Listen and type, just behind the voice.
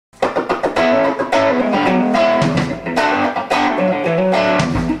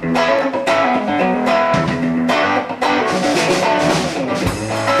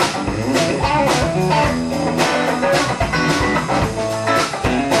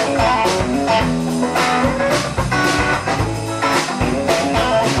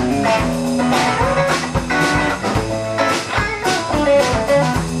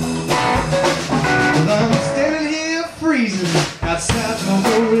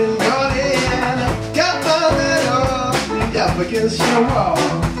up against your wall.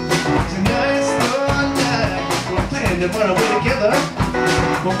 Tonight's the night we're planning to run away together.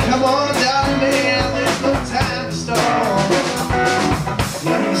 Well, come on, darling, man, there's no time to stall.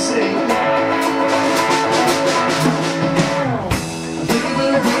 Let me sing. I think I'm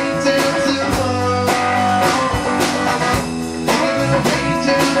gonna wait till tomorrow. I think I'm gonna wait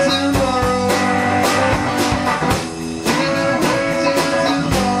till tomorrow. I think I'm gonna wait till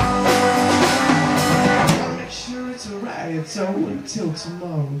tomorrow. Gotta make sure it's alright, so until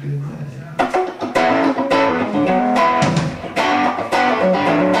tomorrow, good night.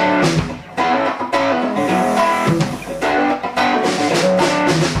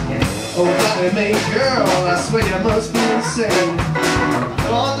 Hey girl, I swear you must be insane.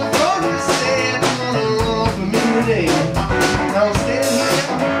 On the phone you said you wanna roll for me today. Now I'm standing here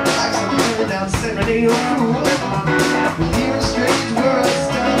like some fool down serenade or fool. But hearing strange words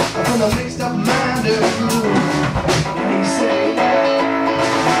stuff from a mixed up mind of you. And you say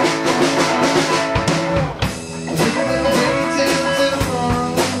I think I'm gonna wait till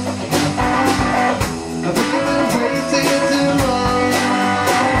tomorrow. I think I'm gonna wait till tomorrow.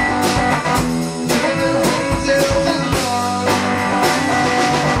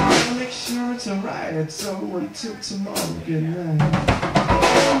 So until tomorrow, good night.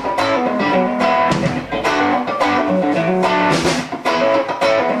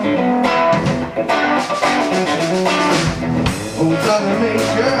 Oh, darling, me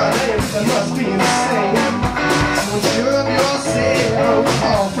girl, that must be insane. So unsure of yourself,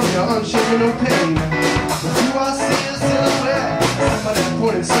 all from your unshaken pain. But you are seeing a silhouette, somebody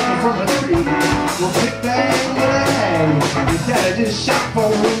pointing something from a tree. Well, pick that angle and hang. Your daddy just shot for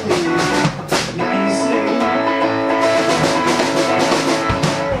me.